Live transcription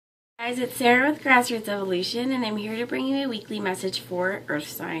Guys, it's Sarah with Grassroots Evolution, and I'm here to bring you a weekly message for Earth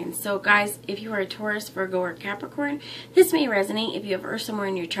signs. So guys, if you are a Taurus, Virgo, or Capricorn, this may resonate if you have Earth somewhere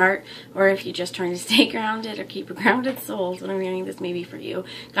in your chart, or if you're just trying to stay grounded or keep a grounded soul. So I'm hearing this may be for you.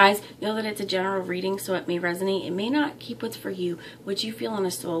 Guys, know that it's a general reading, so it may resonate. It may not. Keep what's for you. What you feel on a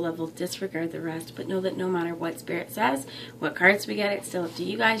soul level, disregard the rest. But know that no matter what Spirit says, what cards we get, it's still up to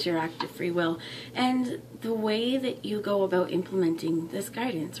you guys, your active free will, and the way that you go about implementing this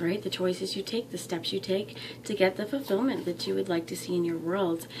guidance, right? The choices you take, the steps you take to get the fulfillment that you would like to see in your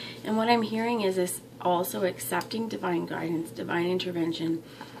world. And what I'm hearing is this also accepting divine guidance, divine intervention,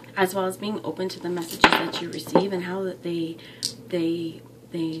 as well as being open to the messages that you receive and how that they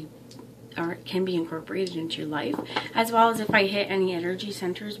can be incorporated into your life, as well as if I hit any energy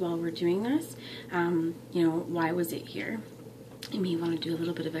centers while we're doing this, you know, why was it here? You may want to do a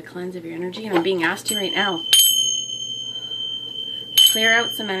little bit of a cleanse of your energy, and I'm being asked to right now. Clear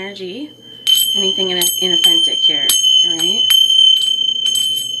out some energy, anything inauthentic here, alright?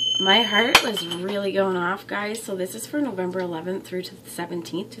 My heart was really going off, guys, so this is for November 11th through to the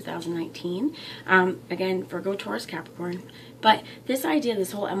 17th, 2019. Again, Virgo, Taurus, Capricorn. But this idea,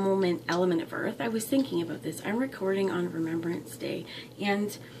 this whole element of Earth, I was thinking about this. I'm recording on Remembrance Day,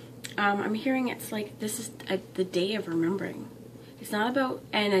 and I'm hearing it's like this is the day of remembering. It's not about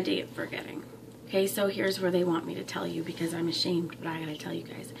a day of forgetting. Okay, so here's where they want me to tell you, because I'm ashamed, but I gotta tell you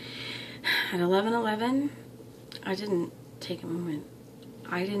guys. At 11:11, I didn't take a moment.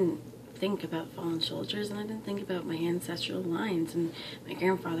 I didn't think about fallen soldiers, and I didn't think about my ancestral lines and my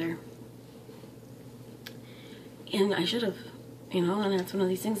grandfather. And I should have, you know, and that's one of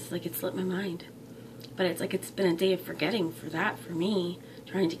these things, it's like it slipped my mind. But it's like it's been a day of forgetting for me,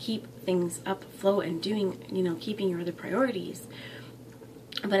 trying to keep things up, afloat, and doing, you know, keeping your other priorities.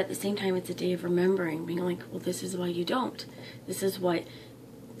 But at the same time, it's a day of remembering, being like, well, this is why you don't. This is what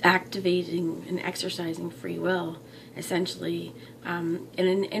activating and exercising free will, essentially, and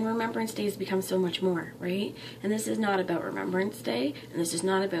Remembrance Day has become so much more, right? And this is not about Remembrance Day, and this is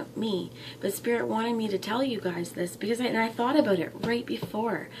not about me, but Spirit wanted me to tell you guys this, because I thought about it right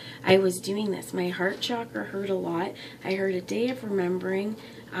before I was doing this. My heart chakra heard a lot. I heard a day of remembering.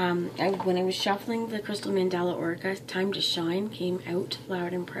 When I was shuffling the Crystal Mandala Orca, Time to Shine came out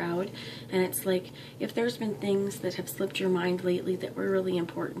loud and proud, and it's like, if there's been things that have slipped your mind lately that were really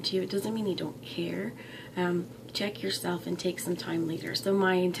important to you, it doesn't mean you don't care. Check yourself and take some time later. So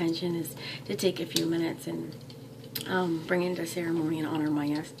my intention is to take a few minutes and bring into ceremony and honor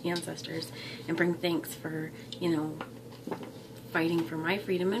my ancestors, and bring thanks for, you know, fighting for my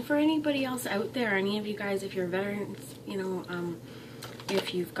freedom, and for anybody else out there, any of you guys, if you're veterans, you know,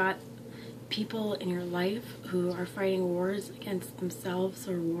 if you've got people in your life who are fighting wars against themselves,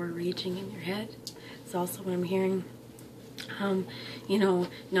 or war raging in your head, it's also what I'm hearing. You know,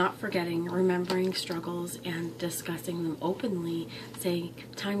 not forgetting, remembering struggles and discussing them openly, saying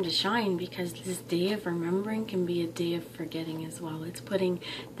time to shine, because this day of remembering can be a day of forgetting as well. It's putting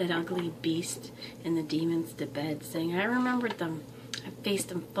that ugly beast and the demons to bed, saying, I remembered them, I faced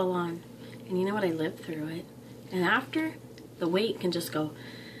them full on, and you know what, I lived through it. And after, the weight can just go,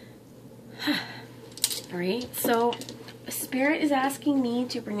 alright, so Spirit is asking me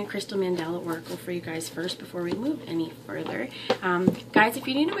to bring a Crystal Mandala Oracle for you guys first before we move any further. Guys, if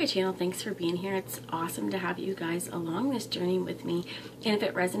you're new to my channel, thanks for being here. It's awesome to have you guys along this journey with me. And if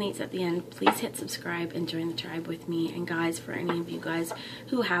it resonates at the end, please hit subscribe and join the tribe with me. And guys, for any of you guys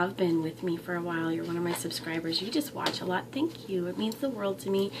who have been with me for a while, you're one of my subscribers, you just watch a lot. Thank you. It means the world to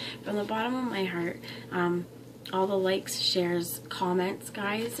me from the bottom of my heart. All the likes, shares, comments,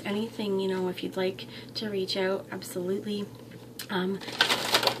 guys, anything, you know, if you'd like to reach out, absolutely.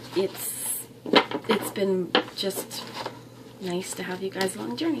 It's been just nice to have you guys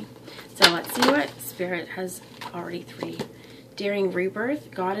along the journey. So let's see what Spirit has already. 3. Daring Rebirth,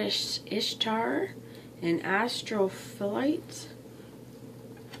 Goddess Ishtar, and Astrophyllite,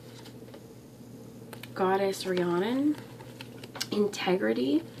 Goddess Rhiannon,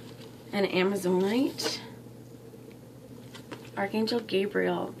 Integrity, and Amazonite, Archangel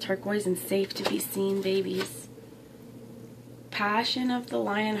Gabriel, Turquoise and Safe to be Seen Babies, Passion of the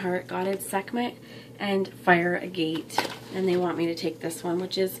Lionheart, Goddess Sekhmet, and Fire Agate. And they want me to take this one,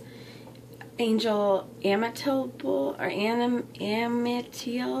 which is Angel Amityville, or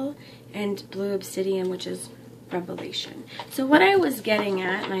Amityville, and Blue Obsidian, which is Revelation. So what I was getting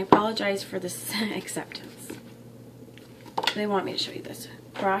at, and I apologize for this acceptance, they want me to show you this.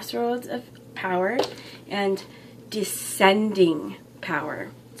 Crossroads of Power and Descending Power.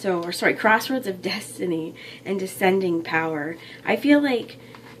 So, or sorry, Crossroads of Destiny and Descending Power. I feel like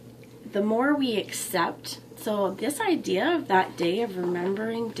the more we accept So this idea of that day of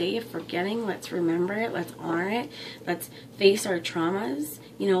remembering, day of forgetting, let's remember it, let's honor it, let's face our traumas,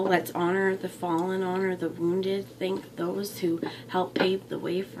 you know, let's honor the fallen, honor the wounded, thank those who helped pave the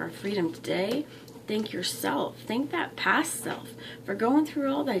way for our freedom today. Thank yourself, thank that past self for going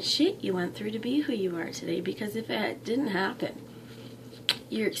through all that shit you went through to be who you are today, because if it didn't happen,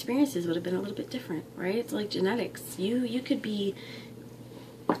 your experiences would have been a little bit different, right? It's like genetics. You could be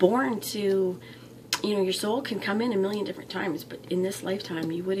born to, you know, your soul can come in a million different times, but in this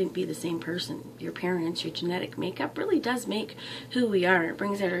lifetime, you wouldn't be the same person. Your parents, your genetic makeup really does make who we are. It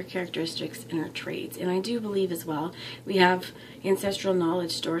brings out our characteristics and our traits. And I do believe as well, we have ancestral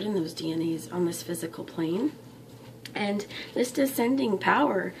knowledge stored in those DNAs on this physical plane. And this descending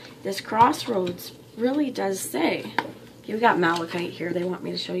power, this crossroads, really does say, okay, we got malachite here. They want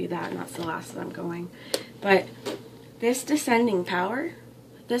me to show you that, and that's the last that I'm going. But this descending power,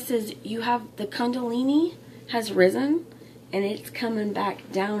 this is, you have the Kundalini has risen and it's coming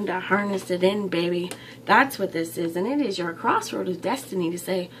back down to harness it in, baby. That's what this is. And it is your crossroad of destiny to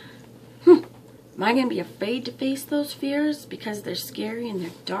say, am I going to be afraid to face those fears because they're scary and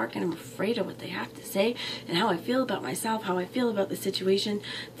they're dark and I'm afraid of what they have to say and how I feel about myself, how I feel about the situation,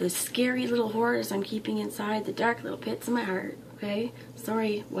 the scary little horrors I'm keeping inside, the dark little pits in my heart, okay?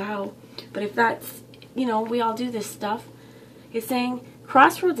 Sorry, wow. But if that's, you know, we all do this stuff, it's saying,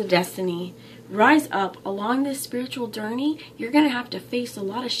 crossroads of destiny, rise up along this spiritual journey. You're going to have to face a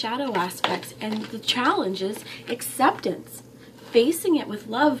lot of shadow aspects, and the challenge is acceptance, facing it with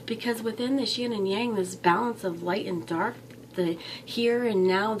love, because within this yin and yang, this balance of light and dark, the here and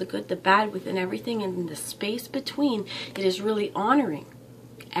now, the good, the bad, within everything, and the space between, it is really honoring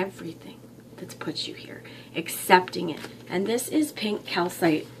everything that's put you here, accepting it. And this is pink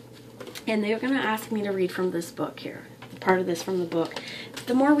calcite, and they're going to ask me to read from this book here. Part of this from the book.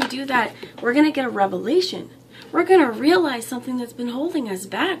 The more we do that, we're going to get a revelation. We're going to realize something that's been holding us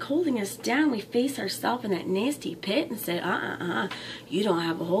back, holding us down. We face ourselves in that nasty pit and say, you don't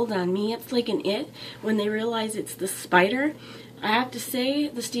have a hold on me. It's like an It when they realize it's the spider. I have to say,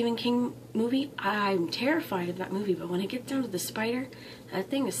 the Stephen King movie, I'm terrified of that movie, but when it gets down to the spider,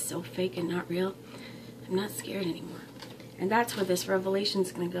 that thing is so fake and not real. I'm not scared anymore. And that's where this revelation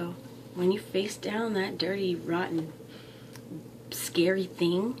is going to go. When you face down that dirty, rotten, scary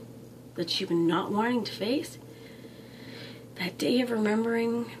thing that you've been not wanting to face, that day of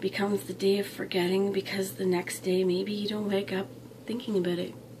remembering becomes the day of forgetting, because the next day maybe you don't wake up thinking about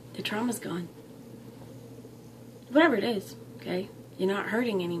it. The trauma's gone. Whatever it is, okay? You're not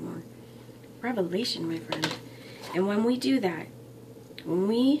hurting anymore. Revelation, my friend. And when we do that, when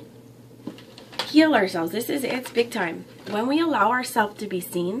we heal ourselves, it's big time. When we allow ourselves to be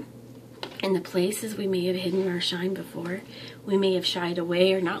seen, in the places we may have hidden our shine before, we may have shied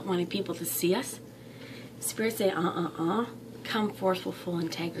away or not wanted people to see us. Spirit say, come forth with full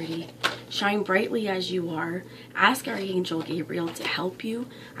integrity. Shine brightly as you are. Ask Archangel Gabriel to help you.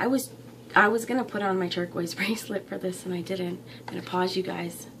 I was going to put on my turquoise bracelet for this and I didn't. I'm going to pause you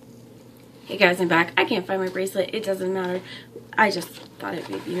guys. Hey guys, I'm back. I can't find my bracelet. It doesn't matter. I just thought it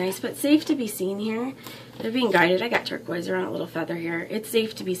would be nice, but safe to be seen here. They're being guided. I got turquoise around a little feather here. It's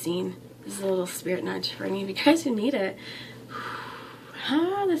safe to be seen. This is a little spirit nudge for any of you guys who need it.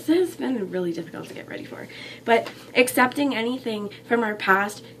 This has been really difficult to get ready for. But accepting anything from our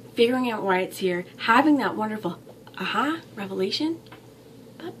past, figuring out why it's here, having that wonderful revelation,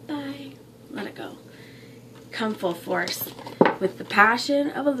 bye-bye, let it go. Come full force with the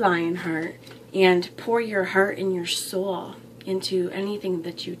passion of a lion heart and pour your heart and your soul into anything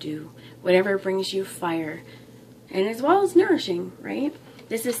that you do, whatever brings you fire, and as well as nourishing, right?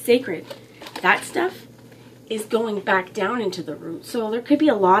 This is sacred. That stuff is going back down into the root. So there could be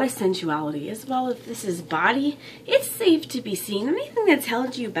a lot of sensuality as well. If this is body, it's safe to be seen. Anything that's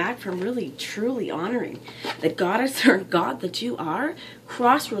held you back from really, truly honoring the goddess or god that you are,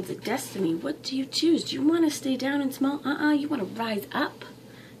 crossroads of destiny. What do you choose? Do you want to stay down and small? You want to rise up,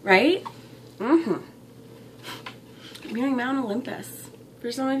 right? I'm hearing Mount Olympus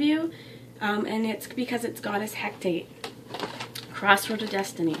for some of you. And it's because it's goddess Hecate. Crossroad of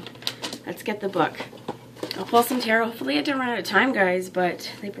Destiny. Let's get the book. I'll pull some tarot. Hopefully I didn't run out of time, guys, but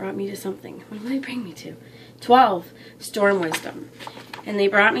they brought me to something. What did they bring me to? 12, Storm Wisdom. And they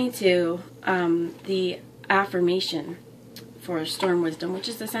brought me to the affirmation for Storm Wisdom, which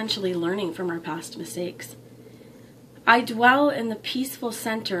is essentially learning from our past mistakes. I dwell in the peaceful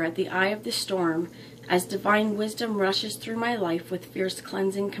center at the eye of the storm as divine wisdom rushes through my life with fierce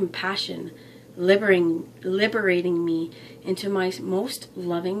cleansing compassion, liberating me into my most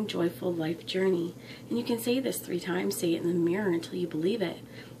loving, joyful life journey. And you can say this 3 times. Say it in the mirror until you believe it.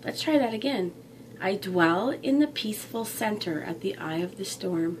 Let's try that again. I dwell in the peaceful center at the eye of the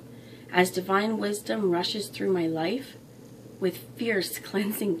storm, as divine wisdom rushes through my life with fierce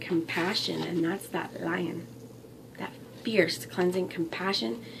cleansing compassion. And that's that lion. That fierce cleansing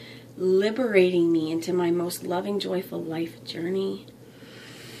compassion, liberating me into my most loving, joyful life journey.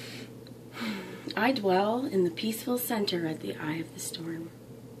 I dwell in the peaceful center at the eye of the storm,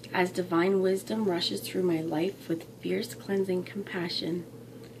 as divine wisdom rushes through my life with fierce cleansing compassion,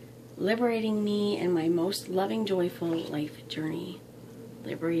 liberating me in my most loving, joyful life journey.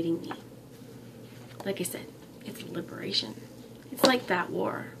 Liberating me. Like I said, it's liberation. It's like that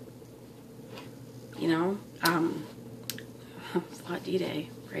war. You know, it's not D-Day,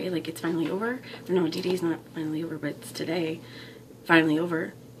 right? Like, it's finally over. No, D-Day's not finally over, but it's today. Finally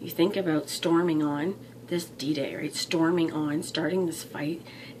over. You think about storming on this D-Day, right? Storming on, starting this fight,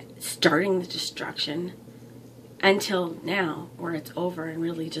 starting the destruction, until now, where it's over and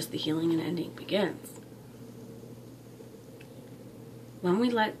really just the healing and ending begins. When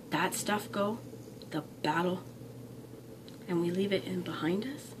we let that stuff go, the battle, and we leave it in behind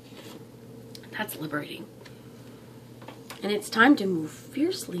us, that's liberating. And it's time to move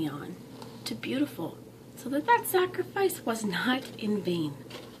fiercely on to beautiful, so that that sacrifice was not in vain.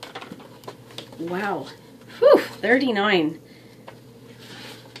 Wow. Whew, 39.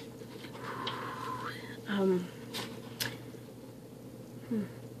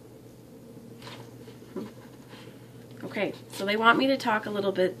 Okay, so they want me to talk a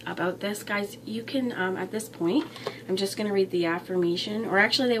little bit about this. Guys, you can, at this point, I'm just going to read the affirmation, or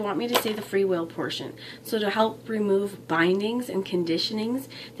actually they want me to say the free will portion. So to help remove bindings and conditionings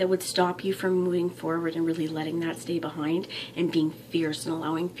that would stop you from moving forward and really letting that stay behind and being fierce and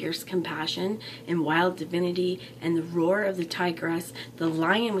allowing fierce compassion and wild divinity and the roar of the tigress, the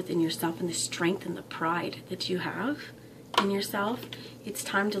lion within yourself, and the strength and the pride that you have in yourself. It's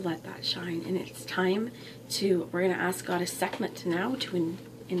time to let that shine, and it's time to, we're going to ask God a segment now to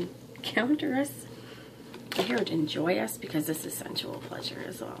encounter us here, to enjoy us, because this is sensual pleasure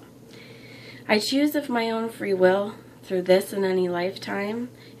as well. I choose of my own free will, through this and any lifetime,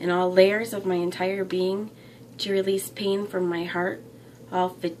 in all layers of my entire being, to release pain from my heart, all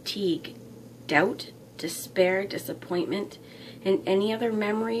fatigue, doubt, despair, disappointment, and any other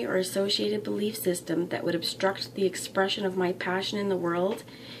memory or associated belief system that would obstruct the expression of my passion in the world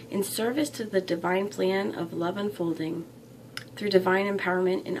in service to the divine plan of love unfolding through divine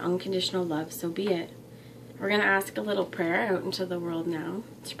empowerment and unconditional love. So be it. We're going to ask a little prayer out into the world now,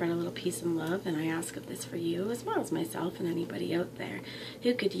 spread a little peace and love, and I ask of this for you as well as myself and anybody out there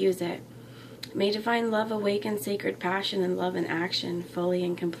who could use it. May divine love awaken sacred passion and love and action fully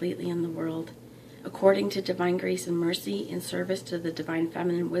and completely in the world, according to divine grace and mercy, in service to the divine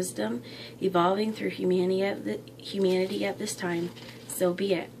feminine wisdom, evolving through humanity at this time. So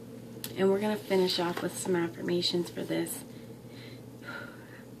be it. And we're going to finish off with some affirmations for this.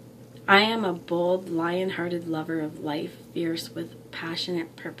 I am a bold, lion-hearted lover of life, fierce with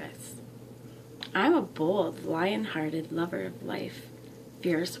passionate purpose. I'm a bold, lion-hearted lover of life,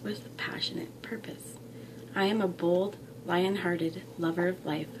 fierce with passionate purpose. I am a bold, lion-hearted lover of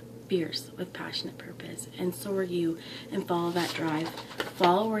life, fierce with passionate purpose. And so are you. And follow that drive.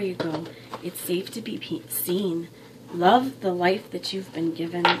 Follow where you go. It's safe to be seen. Love the life that you've been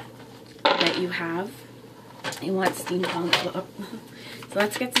given, that you have. You want steampunk. So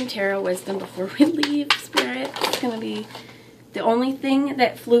let's get some tarot wisdom before we leave, Spirit. It's going to be the only thing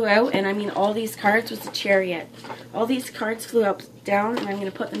that flew out, and I mean all these cards, was the Chariot. All these cards flew up, down, and I'm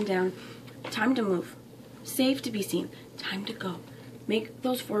going to put them down. Time to move. Safe to be seen. Time to go. Make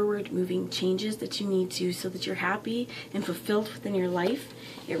those forward moving changes that you need to, so that you're happy and fulfilled within your life.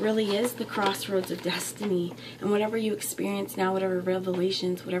 It really is the crossroads of destiny. And whatever you experience now, whatever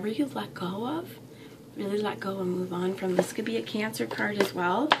revelations, whatever you let go of, really let go and move on from. This could be a Cancer card as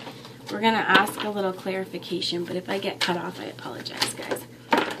well. We're going to ask a little clarification, but if I get cut off, I apologize, guys.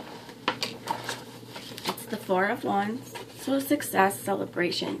 It's the Four of Wands. So success,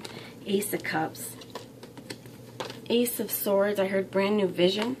 celebration, Ace of Cups, Ace of Swords. I heard brand new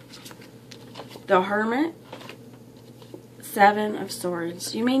vision. The Hermit, Seven of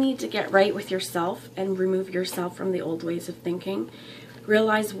Swords. You may need to get right with yourself and remove yourself from the old ways of thinking.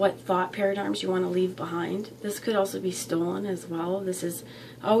 Realize what thought paradigms you want to leave behind. This could also be stolen as well. This is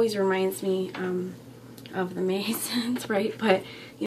always reminds me of the Masons, right? But